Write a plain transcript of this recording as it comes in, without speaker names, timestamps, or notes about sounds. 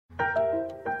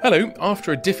Hello.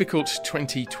 After a difficult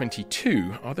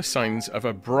 2022, are the signs of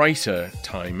a brighter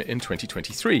time in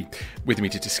 2023? With me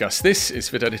to discuss this is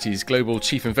Fidelity's Global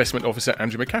Chief Investment Officer,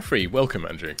 Andrew McCaffrey. Welcome,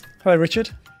 Andrew. Hello, Richard.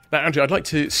 Now, Andrew, I'd like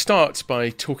to start by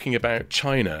talking about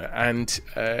China and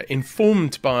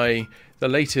informed by the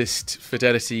latest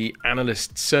Fidelity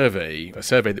Analyst Survey, a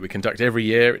survey that we conduct every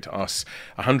year. It asks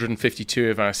 152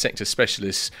 of our sector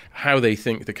specialists how they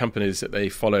think the companies that they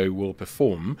follow will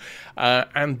perform.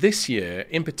 And this year,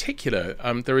 in particular,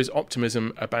 there is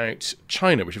optimism about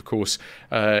China, which, of course,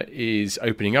 is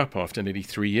opening up after nearly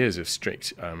 3 years of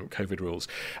strict COVID rules.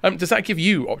 Does that give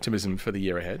you optimism for the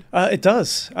year ahead? It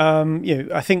does.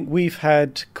 I think we've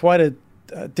had quite a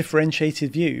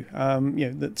differentiated view,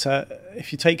 that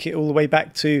if you take it all the way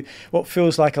back to what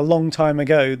feels like a long time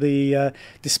ago, the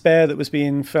despair that was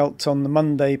being felt on the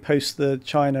Monday post the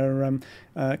China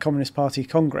Communist Party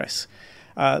Congress,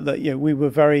 that we were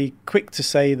very quick to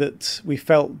say that we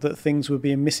felt that things were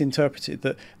being misinterpreted,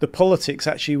 that the politics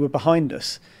actually were behind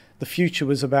us. The future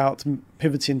was about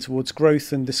pivoting towards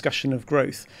growth and discussion of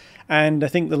growth. And I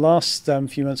think the last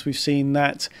few months we've seen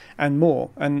that and more.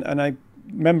 And I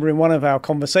remember in one of our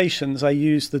conversations, I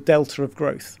used the delta of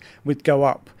growth would go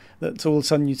up, that all of a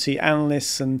sudden you'd see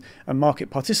analysts and market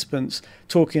participants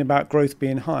talking about growth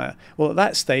being higher. Well, at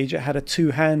that stage, it had a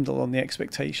 2 handle on the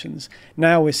expectations.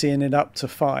 Now we're seeing it up to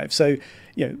 5. So,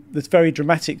 there's very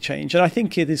dramatic change. And I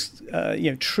think it is,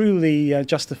 truly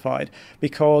justified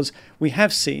because we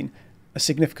have seen a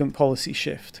significant policy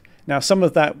shift. Now, some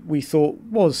of that we thought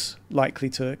was likely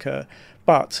to occur,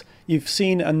 but you've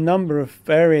seen a number of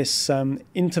various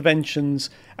interventions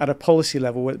at a policy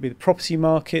level, whether it be the property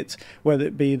market, whether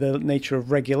it be the nature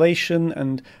of regulation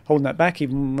and holding that back,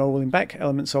 even rolling back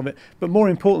elements of it, but more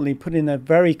importantly, putting a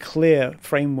very clear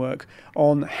framework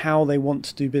on how they want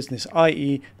to do business,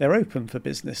 i.e. they're open for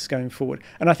business going forward.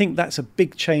 And I think that's a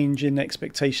big change in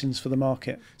expectations for the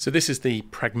market. So this is the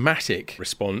pragmatic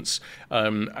response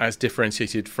as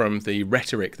differentiated from the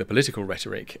rhetoric, the political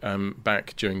rhetoric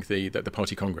back during the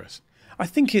Party Congress. I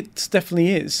think it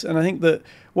definitely is. And I think that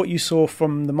what you saw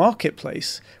from the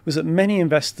marketplace was that many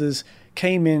investors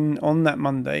came in on that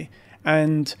Monday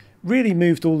and really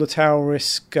moved all the tail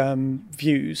risk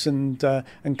views and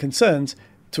concerns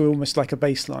to almost like a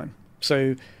baseline.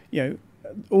 So,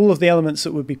 all of the elements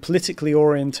that would be politically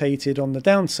orientated on the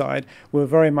downside were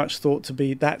very much thought to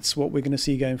be that's what we're going to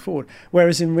see going forward.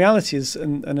 Whereas in reality, as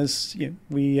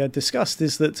we discussed,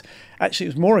 is that actually it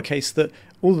was more a case that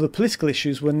all of the political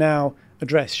issues were now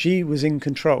addressed. Xi was in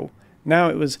control. Now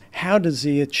it was how does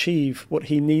he achieve what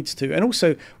he needs to, and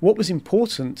also what was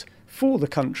important for the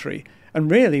country. And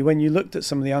really, when you looked at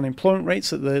some of the unemployment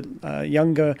rates at the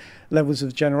younger levels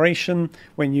of generation,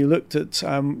 when you looked at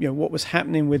what was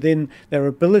happening within their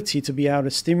ability to be able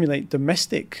to stimulate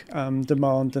domestic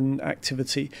demand and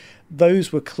activity,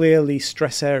 those were clearly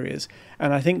stress areas.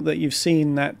 And I think that you've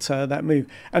seen that move.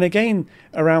 And again,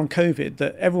 around COVID,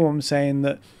 that everyone was saying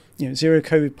that zero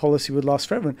COVID policy would last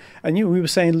forever. And we were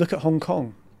saying, look at Hong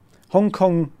Kong. Hong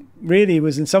Kong really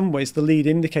was in some ways the lead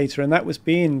indicator, and that was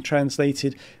being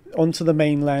translated onto the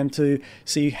mainland to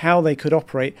see how they could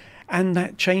operate. And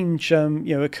that change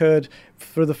occurred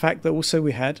for the fact that also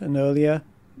we had an earlier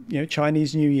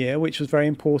Chinese New Year, which was very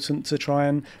important to try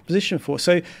and position for.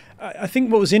 So I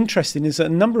think what was interesting is that a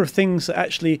number of things that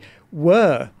actually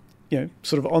were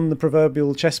sort of on the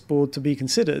proverbial chessboard to be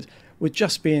considered were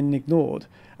just being ignored.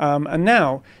 And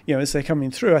now, as they're coming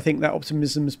through, I think that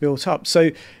optimism is built up. So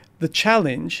the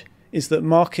challenge is that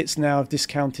markets now have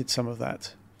discounted some of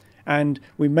that. And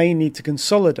we may need to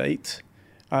consolidate,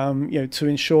 to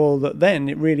ensure that then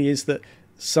it really is that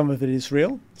some of it is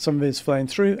real, some of it is flowing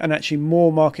through, and actually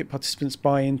more market participants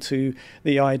buy into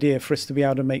the idea for us to be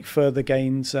able to make further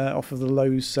gains off of the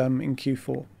lows in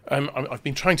Q4. I've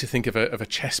been trying to think of a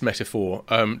chess metaphor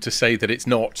to say that it's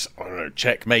not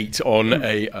checkmate on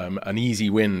an easy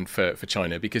win for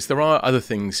China, because there are other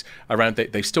things around.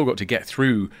 They've still got to get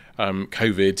through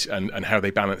COVID and how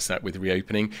they balance that with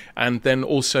reopening. And then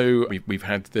also we've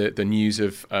had the news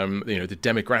of the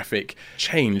demographic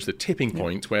change, the tipping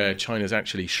point where China's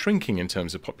actually shrinking in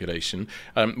terms of population,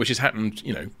 which has happened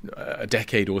a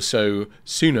decade or so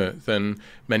sooner than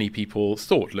many people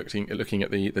thought, looking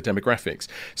at the demographics.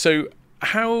 So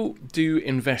how do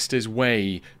investors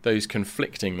weigh those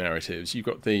conflicting narratives? You've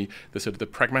got the sort of the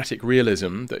pragmatic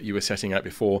realism that you were setting out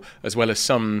before, as well as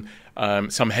some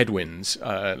headwinds,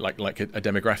 like a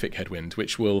demographic headwind,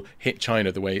 which will hit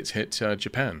China the way it's hit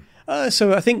Japan.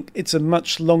 So I think it's a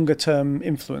much longer term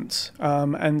influence.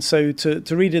 And so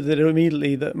to read it that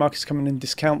immediately that markets come in and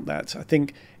discount that, I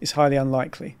think is highly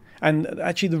unlikely. And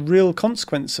actually the real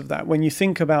consequence of that, when you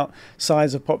think about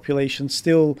size of population,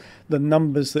 still the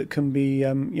numbers that can be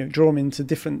drawn into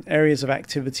different areas of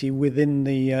activity within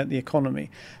the economy.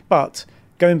 But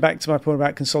going back to my point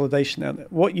about consolidation now,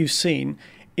 what you've seen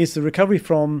is the recovery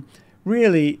from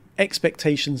really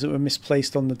expectations that were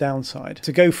misplaced on the downside.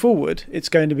 To go forward, it's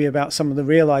going to be about some of the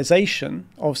realization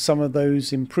of some of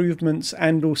those improvements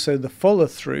and also the follow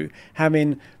through,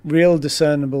 having real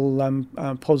discernible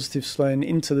positives flowing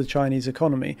into the Chinese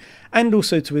economy, and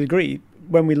also to a degree,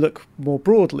 when we look more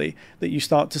broadly, that you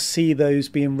start to see those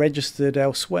being registered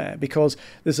elsewhere, because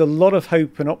there's a lot of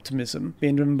hope and optimism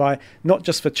being driven by not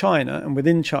just for China and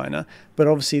within China, but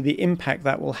obviously the impact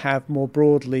that will have more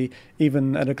broadly,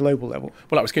 even at a global level.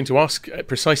 Well, I was going to ask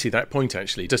precisely that point,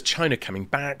 actually. Does China coming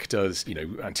back, does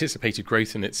anticipated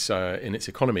growth in its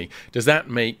economy, does that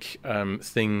make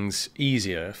things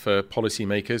easier for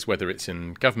policymakers, whether it's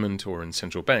in government or in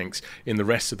central banks, in the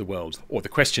rest of the world? Or the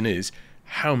question is,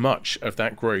 how much of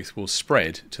that growth will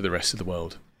spread to the rest of the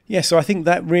world? Yeah, so I think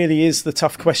that really is the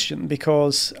tough question,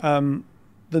 because the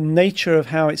nature of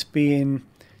how it's being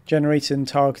generated and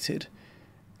targeted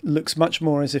looks much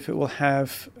more as if it will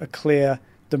have a clear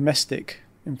domestic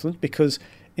influence, because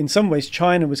in some ways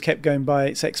China was kept going by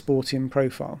its exporting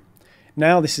profile.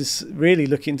 Now this is really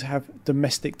looking to have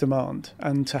domestic demand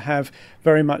and to have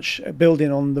very much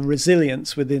building on the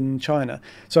resilience within China.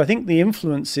 So I think the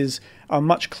influences are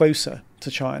much closer to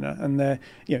China, and they're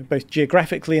both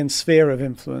geographically and sphere of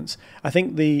influence. I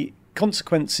think the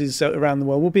consequences around the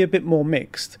world will be a bit more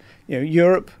mixed.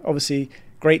 Europe, obviously,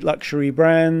 great luxury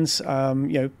brands,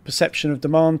 perception of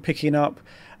demand picking up.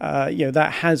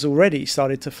 That has already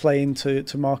started to flay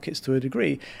into markets to a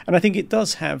degree, and I think it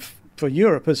does have, for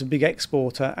Europe as a big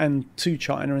exporter and to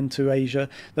China and to Asia,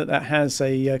 that has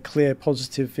a clear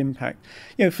positive impact.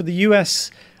 For the US,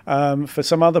 for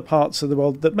some other parts of the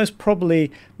world, that most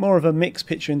probably more of a mixed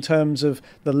picture in terms of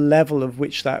the level of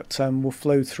which that will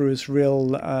flow through as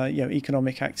real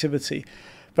economic activity.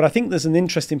 But I think there's an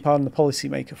interesting part on the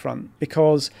policymaker front,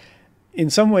 because in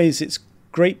some ways it's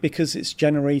great because it's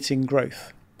generating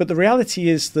growth. But the reality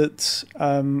is that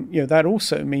that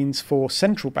also means for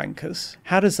central bankers,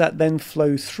 how does that then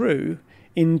flow through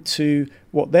into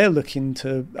what they're looking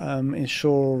to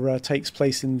ensure takes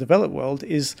place in the developed world,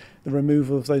 is the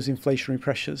removal of those inflationary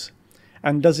pressures?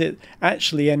 And does it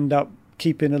actually end up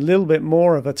keeping a little bit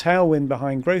more of a tailwind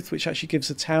behind growth, which actually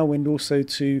gives a tailwind also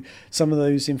to some of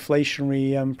those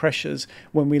inflationary pressures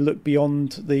when we look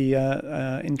beyond the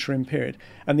interim period?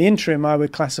 And the interim I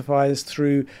would classify as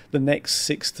through the next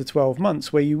 6 to 12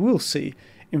 months, where you will see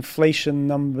inflation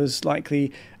numbers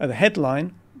likely at the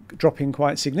headline dropping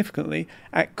quite significantly,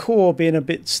 at core being a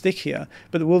bit stickier.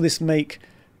 But will this make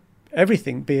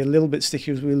everything be a little bit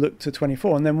stickier as we look to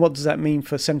 24? And then what does that mean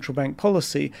for central bank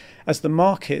policy, as the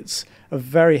markets are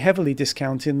very heavily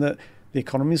discounting that the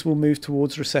economies will move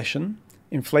towards recession,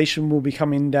 inflation will be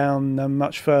coming down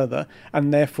much further,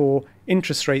 and therefore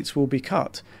interest rates will be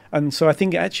cut? And so I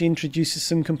think it actually introduces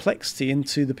some complexity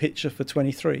into the picture for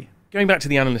 23. Going back to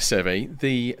the analyst survey,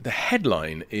 the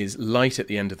headline is light at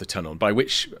the end of the tunnel, by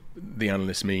which the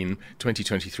analysts mean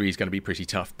 2023 is going to be pretty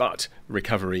tough, but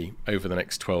recovery over the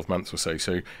next 12 months or so.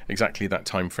 So exactly that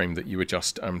time frame that you were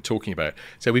just talking about.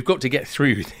 So we've got to get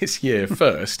through this year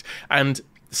first. And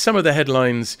some of the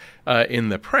headlines in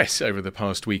the press over the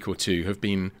past week or two have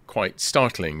been quite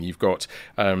startling. You've got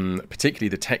particularly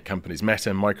the tech companies,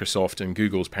 Meta, Microsoft, and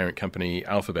Google's parent company,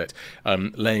 Alphabet,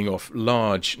 laying off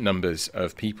large numbers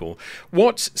of people.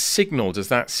 What signal does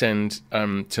that send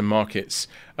to markets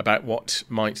about what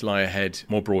might lie ahead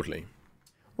more broadly?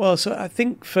 Well, so I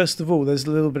think, first of all, there's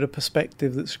a little bit of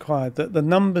perspective that's required, that the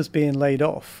numbers being laid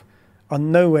off are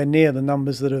nowhere near the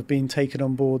numbers that have been taken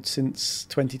on board since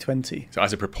 2020. So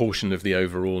as a proportion of the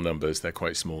overall numbers, they're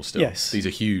quite small still. Yes. These are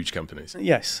huge companies.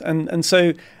 Yes, and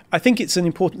so I think it's an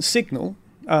important signal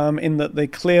in that they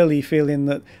clearly feeling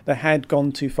that they had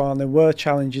gone too far and there were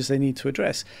challenges they need to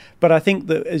address. But I think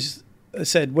that, as I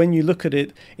said, when you look at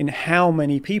it in how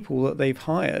many people that they've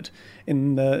hired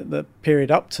in the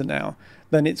period up to now,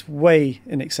 then it's way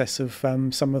in excess of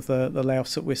some of the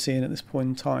layoffs that we're seeing at this point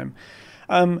in time.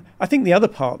 I think the other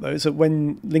part, though, is that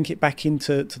when link it back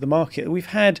into the market, we've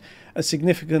had a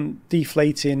significant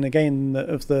deflating, again,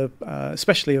 of the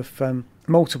especially of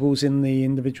multiples in the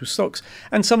individual stocks.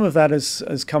 And some of that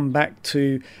has come back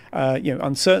to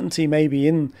uncertainty maybe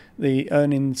in the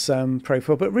earnings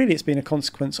profile. But really, it's been a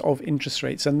consequence of interest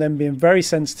rates and them being very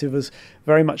sensitive as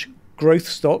very much growth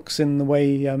stocks in the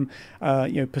way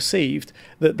perceived,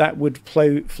 that would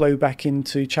flow back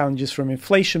into challenges from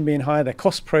inflation being higher, their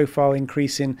cost profile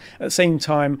increasing at the same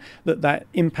time, that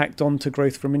impact onto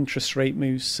growth from interest rate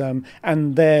moves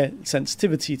and their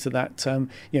sensitivity to that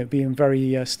being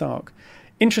very stark.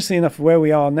 Interestingly enough, where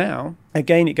we are now,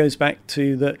 again, it goes back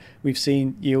to that we've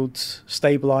seen yields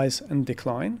stabilize and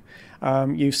decline.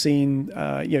 You've seen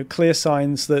clear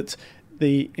signs that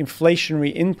the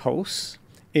inflationary impulse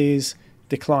is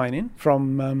declining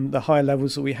from the high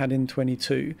levels that we had in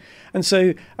 22. And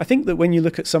so I think that when you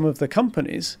look at some of the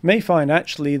companies, may find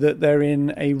actually that they're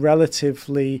in a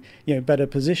relatively better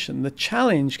position. The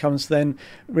challenge comes then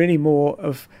really more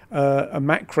of a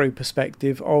macro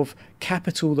perspective of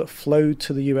capital that flowed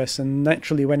to the US and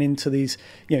naturally went into these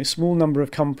small number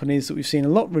of companies that we've seen a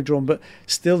lot withdrawn, but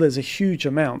still there's a huge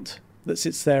amount that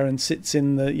sits there and sits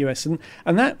in the US. And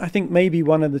that, I think, may be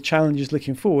one of the challenges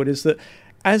looking forward, is that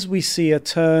as we see a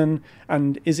turn,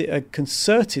 and is it a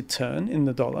concerted turn in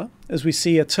the dollar, as we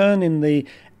see a turn in the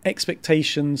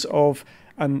expectations of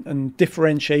and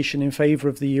differentiation in favor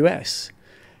of the US,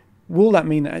 will that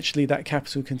mean that actually that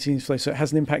capital continues to flow? So it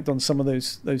has an impact on some of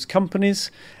those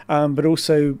companies, but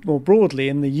also more broadly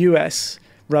in the US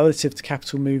relative to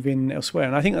capital moving elsewhere.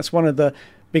 And I think that's one of the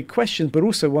big questions, but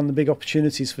also one of the big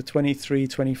opportunities for 23,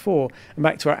 24. And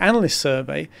back to our analyst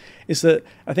survey, is that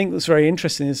I think what's very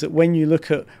interesting is that when you look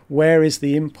at where is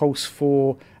the impulse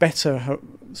for better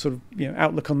sort of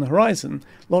outlook on the horizon,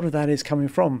 a lot of that is coming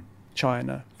from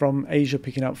China, from Asia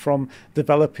picking up, from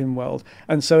developing world.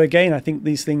 And so again, I think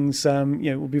these things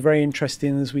will be very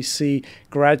interesting as we see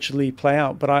gradually play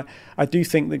out. But I do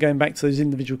think that going back to those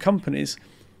individual companies,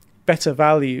 better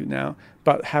value now,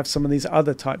 but have some of these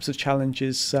other types of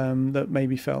challenges that may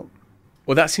be felt.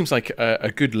 Well, that seems like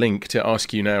a good link to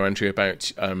ask you now, Andrew,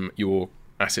 about your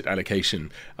asset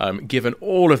allocation. Given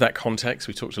all of that context,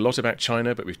 we talked a lot about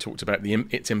China, but we've talked about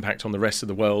its impact on the rest of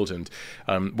the world and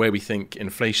where we think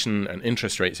inflation and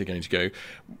interest rates are going to go.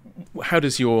 How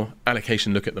does your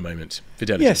allocation look at the moment,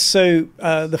 Fidelity? Yes, so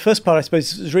the first part, I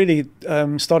suppose, is really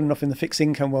starting off in the fixed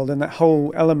income world and that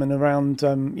whole element around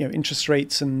interest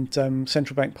rates and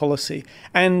central bank policy.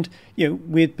 And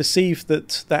we'd perceived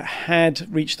that had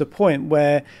reached a point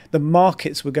where the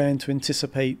markets were going to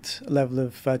anticipate a level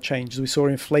of change, as we saw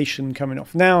inflation coming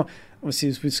off. Now, obviously,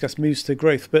 as we discussed, moves to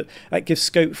growth, but that gives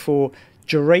scope for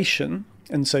duration.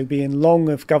 And so being long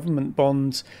of government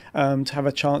bonds to have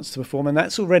a chance to perform. And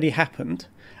that's already happened.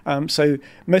 So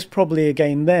most probably,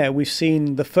 again, there, we've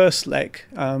seen the first leg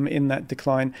in that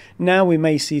decline. Now we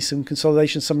may see some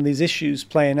consolidation, some of these issues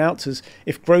playing out as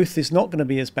if growth is not going to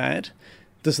be as bad,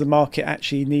 does the market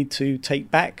actually need to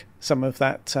take back some of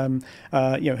that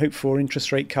hope for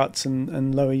interest rate cuts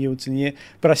and lower yields in the year?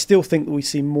 But I still think that we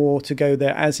see more to go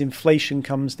there as inflation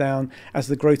comes down, as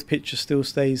the growth picture still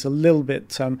stays a little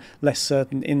bit less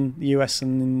certain in the US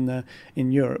and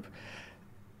in Europe.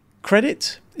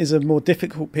 Credit is a more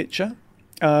difficult picture.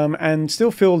 And still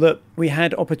feel that we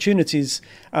had opportunities,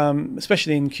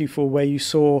 especially in Q4, where you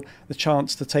saw the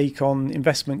chance to take on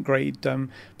investment grade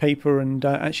paper and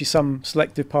actually some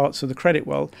selective parts of the credit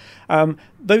world.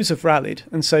 Those have rallied.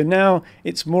 And so now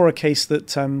it's more a case that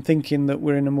thinking that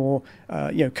we're in a more,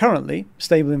 currently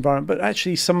stable environment, but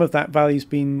actually some of that value's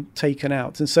been taken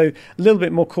out. And so a little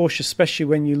bit more cautious, especially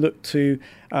when you look to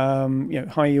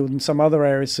high yield and some other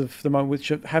areas of the market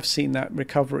which have seen that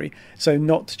recovery. So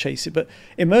not to chase it. But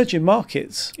emerging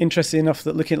markets, interesting enough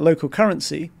that looking at local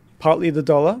currency, partly the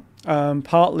dollar,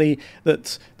 partly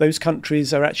that those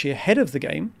countries are actually ahead of the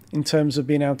game in terms of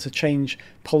being able to change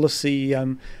policy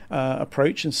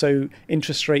approach, and so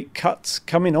interest rate cuts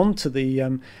coming onto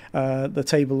the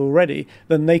table already,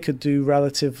 then they could do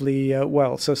relatively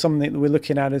well. So something that we're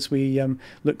looking at as we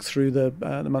look through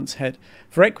the months ahead.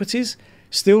 For equities,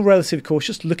 still relatively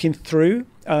cautious, looking through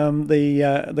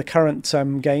the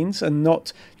current gains and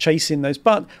not chasing those.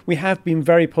 But we have been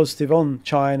very positive on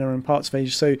China and parts of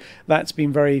Asia, so that's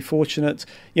been very fortunate.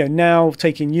 Now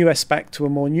taking US back to a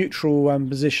more neutral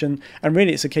position, and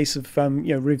really it's a case of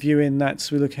reviewing that as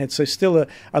we look ahead. So still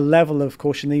a level of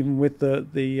caution even with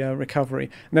the recovery.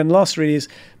 And then last really is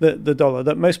the dollar,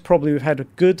 that most probably we've had a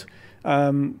good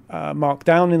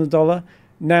markdown in the dollar.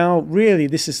 Now, really,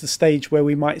 this is the stage where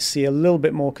we might see a little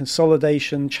bit more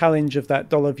consolidation, challenge of that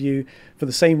dollar view for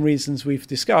the same reasons we've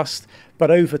discussed.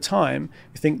 But over time,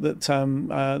 we think that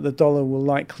the dollar will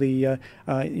likely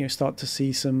start to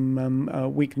see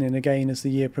some weakening again as the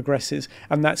year progresses.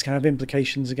 And that's going to have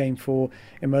implications again for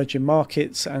emerging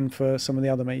markets and for some of the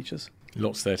other majors.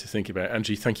 Lots there to think about.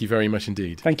 Angie, thank you very much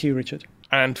indeed. Thank you, Richard.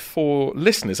 And for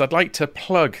listeners, I'd like to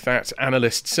plug that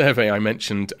analyst survey I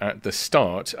mentioned at the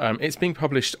start. It's being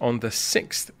published on the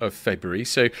 6th of February,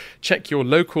 so check your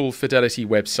local Fidelity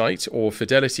website or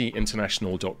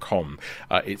fidelityinternational.com.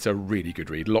 It's a really good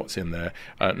read, lots in there,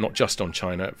 not just on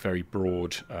China, very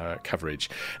broad coverage.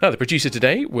 Now, the producer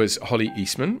today was Holly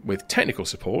Eastman with technical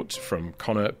support from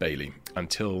Connor Bailey.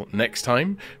 Until next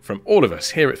time, from all of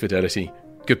us here at Fidelity,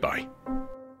 goodbye.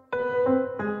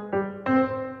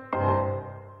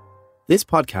 This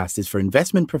podcast is for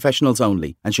investment professionals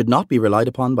only and should not be relied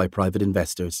upon by private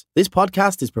investors. This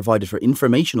podcast is provided for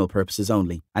informational purposes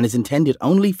only and is intended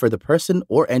only for the person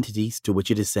or entities to which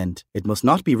it is sent. It must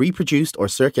not be reproduced or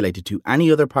circulated to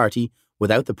any other party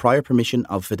without the prior permission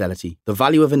of Fidelity. The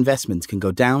value of investments can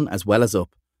go down as well as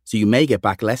up, so you may get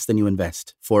back less than you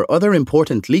invest. For other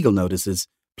important legal notices,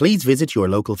 please visit your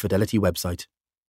local Fidelity website.